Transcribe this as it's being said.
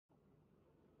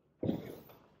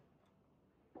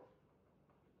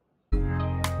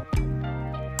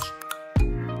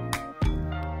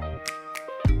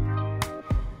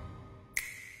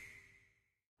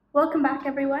Welcome back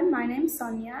everyone, my name's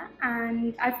Sonia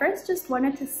and I first just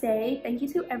wanted to say thank you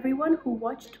to everyone who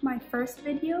watched my first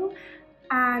video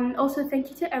and also thank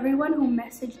you to everyone who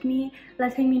messaged me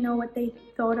letting me know what they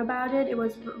thought about it. It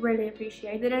was really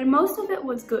appreciated and most of it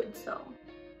was good.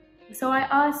 So I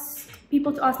asked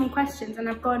people to ask me questions and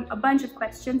I've got a bunch of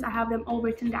questions. I have them all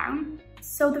written down.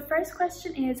 So the first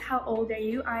question is, how old are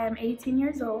you? I am 18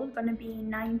 years old, gonna be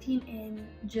 19 in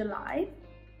July.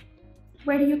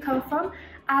 Where do you come from?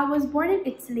 I was born in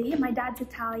Italy. My dad's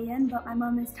Italian, but my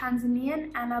mom is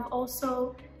Tanzanian, and I've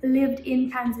also lived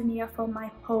in Tanzania for my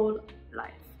whole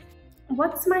life.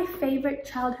 What's my favorite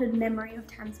childhood memory of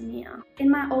Tanzania?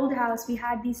 In my old house, we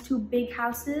had these two big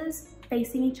houses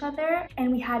facing each other,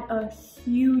 and we had a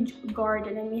huge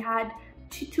garden, and we had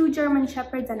two German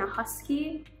Shepherds and a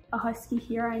husky. A husky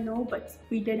here, I know, but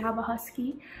we did have a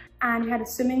husky. And we had a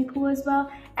swimming pool as well.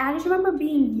 And I just remember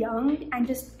being young and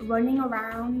just running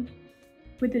around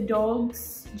with the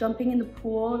dogs, jumping in the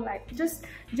pool, like just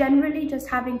generally just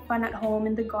having fun at home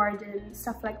in the garden,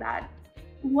 stuff like that.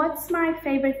 What's my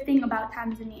favorite thing about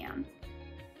Tanzania?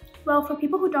 Well, for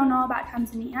people who don't know about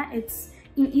Tanzania, it's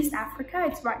in East Africa.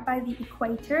 It's right by the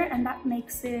equator, and that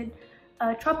makes it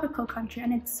a tropical country,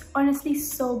 and it's honestly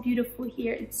so beautiful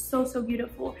here. It's so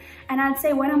beautiful. And I'd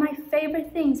say one of my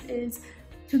favorite things is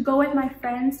to go with my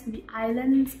friends to the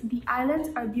islands. The islands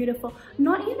are beautiful.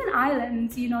 Not even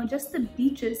islands, you know, just the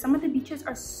beaches. Some of the beaches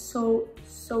are so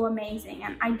amazing,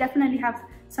 and I definitely have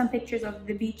some pictures of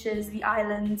the beaches, the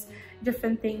islands,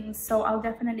 different things, so I'll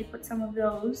definitely put some of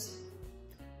those.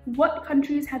 What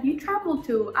countries have you traveled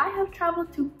to? I have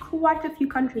traveled to quite a few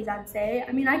countries, I'd say.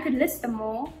 I mean, I could list them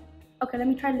all. Okay, let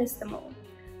me try to list them all.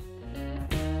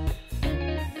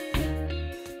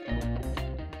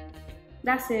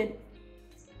 That's it.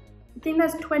 I think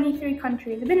that's 23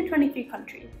 countries. I've been to 23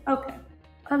 countries. Okay.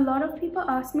 A lot of people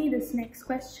ask me this next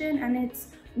question, and it's,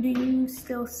 do you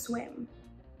still swim?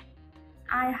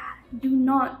 I do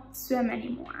not swim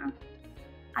anymore.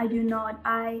 I do not.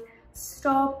 I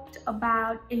stopped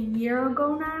about a year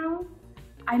ago now.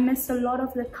 I miss a lot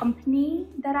of the company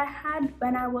that I had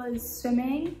when I was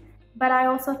swimming. But I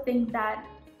also think that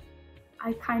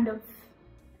I kind of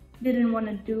didn't want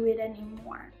to do it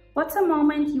anymore. What's a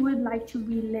moment you would like to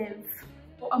relive?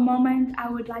 A moment I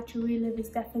would like to relive is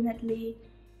definitely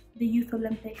the Youth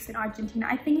Olympics in Argentina.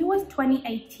 I think it was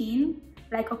 2018,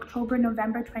 like October,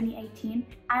 November 2018.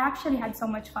 I actually had so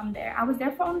much fun there. I was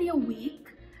there for only a week.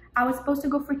 I was supposed to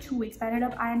go for 2 weeks, but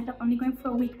I ended up only going for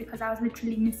a week because I was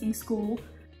literally missing school.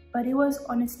 But it was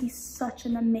honestly such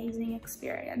an amazing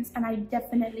experience, and I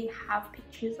definitely have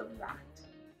pictures of that.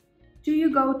 Do you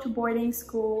go to boarding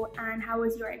school, and how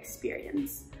was your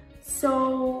experience?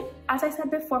 So, as I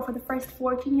said before, for the first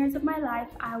 14 years of my life,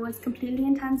 I was completely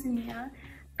in Tanzania.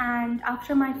 And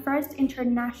after my first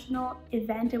international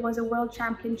event, it was a world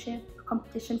championship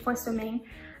competition for swimming,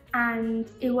 and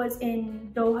it was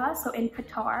in Doha, so in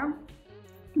Qatar.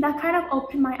 That kind of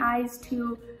opened my eyes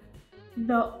to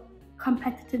the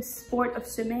competitive sport of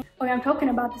swimming. Okay, I'm talking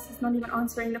about this, is not even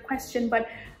answering the question, but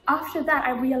after that I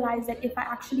realized that if I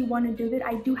actually want to do it,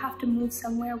 I do have to move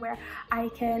somewhere where I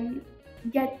can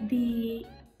get the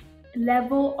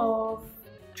level of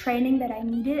training that I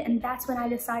needed, and that's when I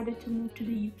decided to move to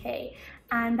the UK.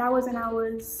 And that was when I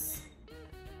was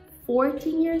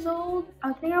 14 years old.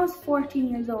 I think I was 14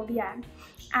 years old, yeah.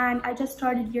 And I just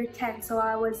started year 10, so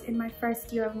I was in my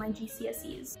first year of my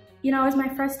GCSEs. You know, it was my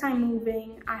first time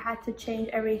moving. I had to change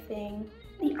everything.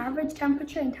 The average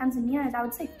temperature in Tanzania is, I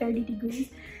would say, 30 degrees.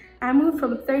 I moved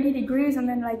from 30 degrees, and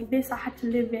then like this, I had to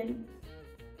live in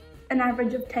an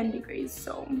average of 10 degrees.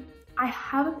 So I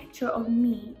have a picture of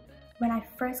me when I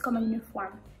first got my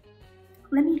uniform.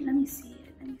 Let me see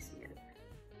it. Let me see it.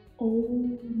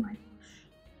 Oh my gosh.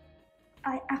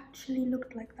 I actually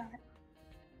looked like that.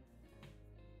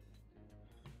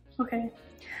 Okay,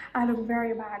 I look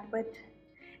very bad, but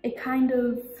it kind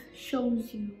of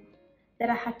shows you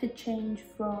that I had to change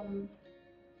from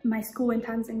my school in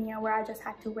Tanzania, where I just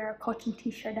had to wear a cotton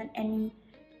t-shirt and any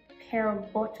pair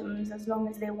of bottoms as long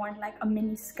as they weren't like a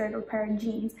mini skirt or pair of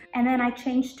jeans. And then I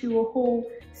changed to a whole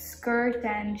skirt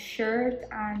and shirt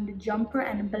and jumper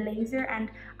and blazer,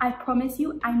 and I promise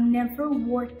you, I never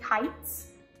wore tights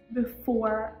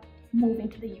before moving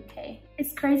to the UK.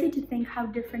 It's crazy to think how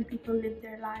different people live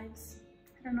their lives.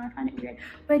 I don't know, I find it weird.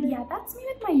 But yeah, that's me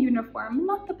with my uniform.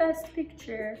 Not the best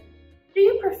picture. Do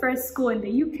you prefer school in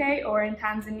the UK or in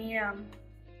Tanzania?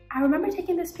 I remember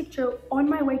taking this picture on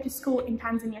my way to school in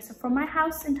Tanzania. So from my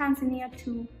house in Tanzania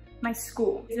to my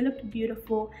school. It looked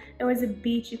beautiful. There was a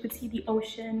beach, you could see the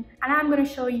ocean. And I'm gonna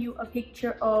show you a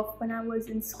picture of when I was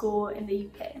in school in the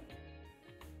UK.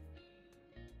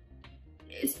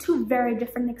 it's two very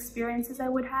different experiences I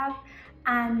would have.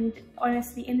 And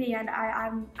honestly, in the end,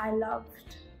 I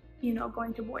loved, you know,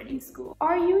 going to boarding school.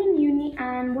 Are you in uni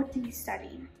and what do you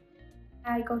study?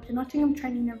 I go to Nottingham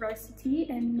Trent University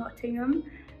in Nottingham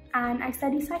and I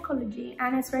study psychology,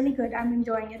 and it's really good. I'm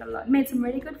enjoying it a lot. Made some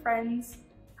really good friends,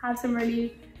 have some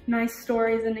really nice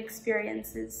stories and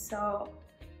experiences. So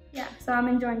yeah, so I'm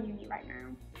enjoying uni right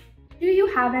now. Do you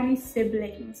have any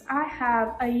siblings? I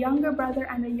have a younger brother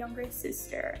and a younger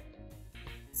sister.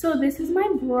 So this is my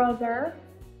brother.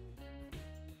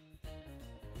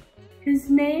 His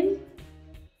name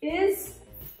is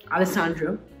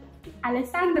Alessandro,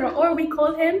 or we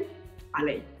call him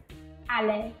Ale.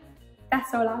 Ale.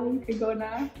 That's all, Ale, you can go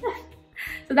now.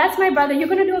 So that's my brother. You're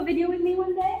gonna do a video with me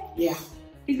one day? Yeah.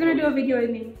 He's gonna do a video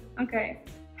with me. Okay.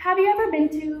 Have you ever been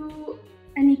to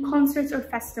any concerts or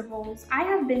festivals? I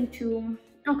have been to,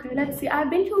 okay, let's see. I've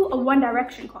been to a One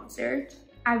Direction concert.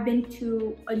 I've been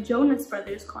to a Jonas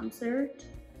Brothers concert.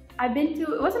 I've been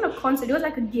to, it wasn't a concert, it was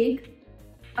like a gig.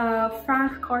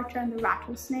 Frank Carter and the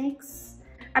Rattlesnakes.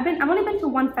 I've only been to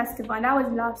one festival, and that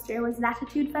was last year. It was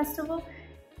Latitude Festival.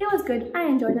 It was good. I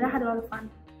enjoyed it. I had a lot of fun.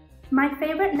 My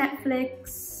favorite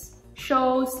Netflix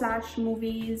shows /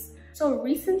 movies. So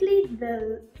recently,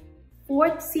 the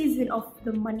 4th season of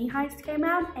The Money Heist came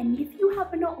out, and if you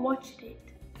have not watched it,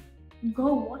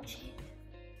 go watch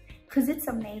it, because it's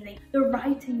amazing. The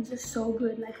writing is just so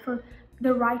good. Like, for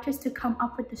the writers to come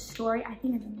up with the story, I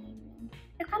think it's amazing.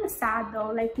 It's kind of sad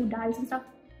though, like who dies and stuff.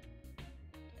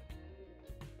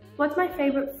 What's my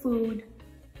favorite food?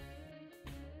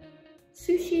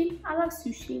 Sushi. I love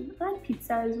sushi. I like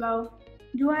pizza as well.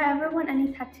 Do I ever want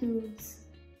any tattoos?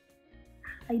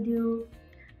 I do.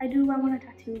 I want a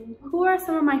tattoo. Who are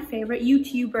some of my favorite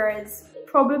YouTubers?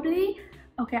 Probably,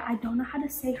 okay, I don't know how to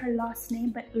say her last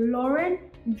name, but Lauren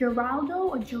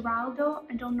Geraldo,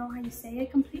 I don't know how you say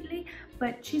it completely,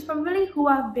 but she's probably who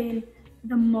I've been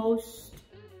the most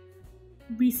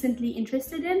recently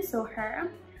interested in, so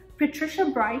her. Patricia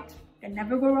Bright, can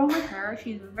never go wrong with her.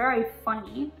 She's very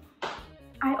funny.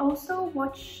 I also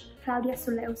watch Claudia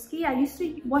Sulewski. I used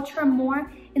to watch her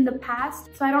more in the past,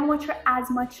 so I don't watch her as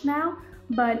much now,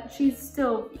 but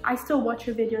I still watch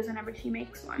her videos whenever she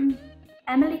makes one.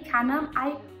 Emily Canham,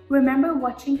 I remember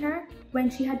watching her when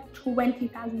she had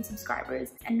 20,000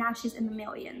 subscribers, and now she's in the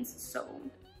millions. So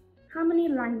how many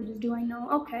languages do I know?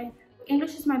 Okay,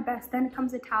 English is my best, then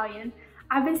comes Italian.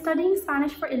 I've been studying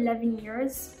Spanish for 11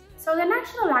 years. So the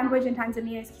national language in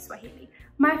Tanzania is Kiswahili.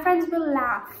 My friends will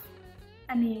laugh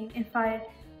if I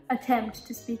attempt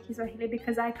to speak Kiswahili,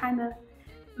 because I kind of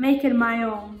make it my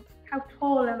own. How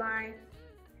tall am I?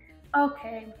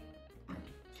 Okay,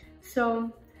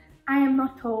 so I am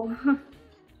not tall.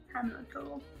 I'm not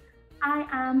tall. I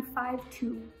am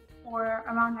 5'2", or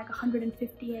around like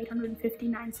 158,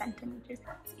 159 centimeters.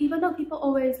 Even though people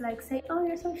always like say, oh,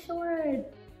 you're so short.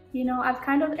 You know, I've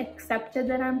kind of accepted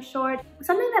that I'm short.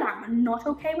 Something that I'm not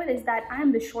okay with is that I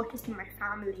am the shortest in my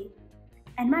family.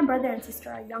 And my brother and sister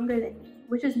are younger than me,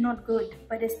 which is not good,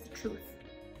 but it's the truth.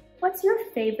 What's your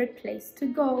favorite place to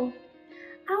go?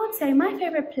 I would say my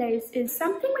favorite place is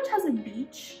something which has a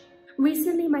beach.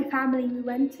 Recently, my family, we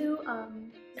went to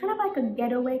kind of like a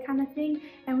getaway kind of thing,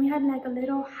 and we had like a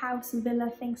little house villa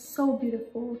thing, so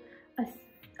beautiful.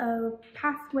 A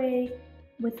pathway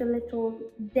with a little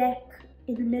deck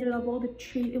in the middle of all the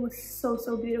trees. It was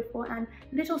so beautiful, and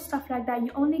little stuff like that.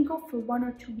 You only go for 1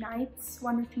 or 2 nights,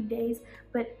 1 or 2 days,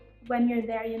 but when you're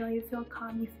there, you know, you feel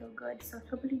calm, you feel good. So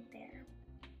probably there.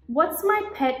 What's my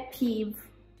pet peeve?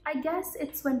 I guess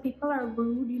it's when people are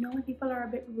rude. You know, when people are a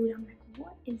bit rude, I'm like,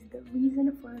 what is the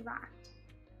reason for that?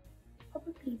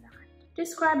 Probably that.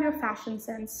 Describe your fashion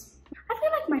sense. I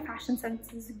feel like my fashion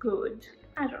sense is good.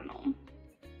 I don't know.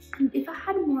 And if I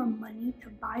had more money to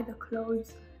buy the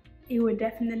clothes, it would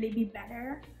definitely be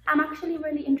better. I'm actually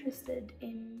really interested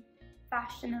in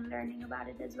fashion and learning about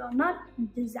it as well. Not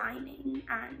designing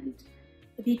and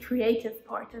the creative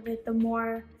part of it, the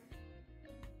more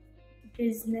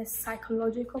business,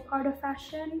 psychological part of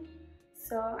fashion.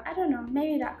 So I don't know,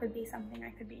 maybe that could be something I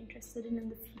could be interested in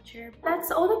the future. That's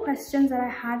all the questions that I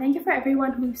had. Thank you for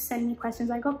everyone who sent me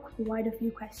questions. I got quite a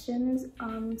few questions.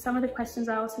 Some of the questions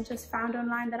I also just found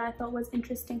online that I thought was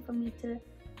interesting for me to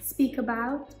speak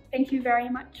about. Thank you very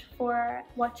much for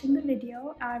watching the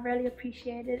video. I really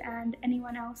appreciate it, and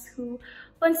anyone else who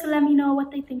wants to let me know what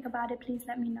they think about it, please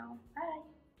let me know. Bye.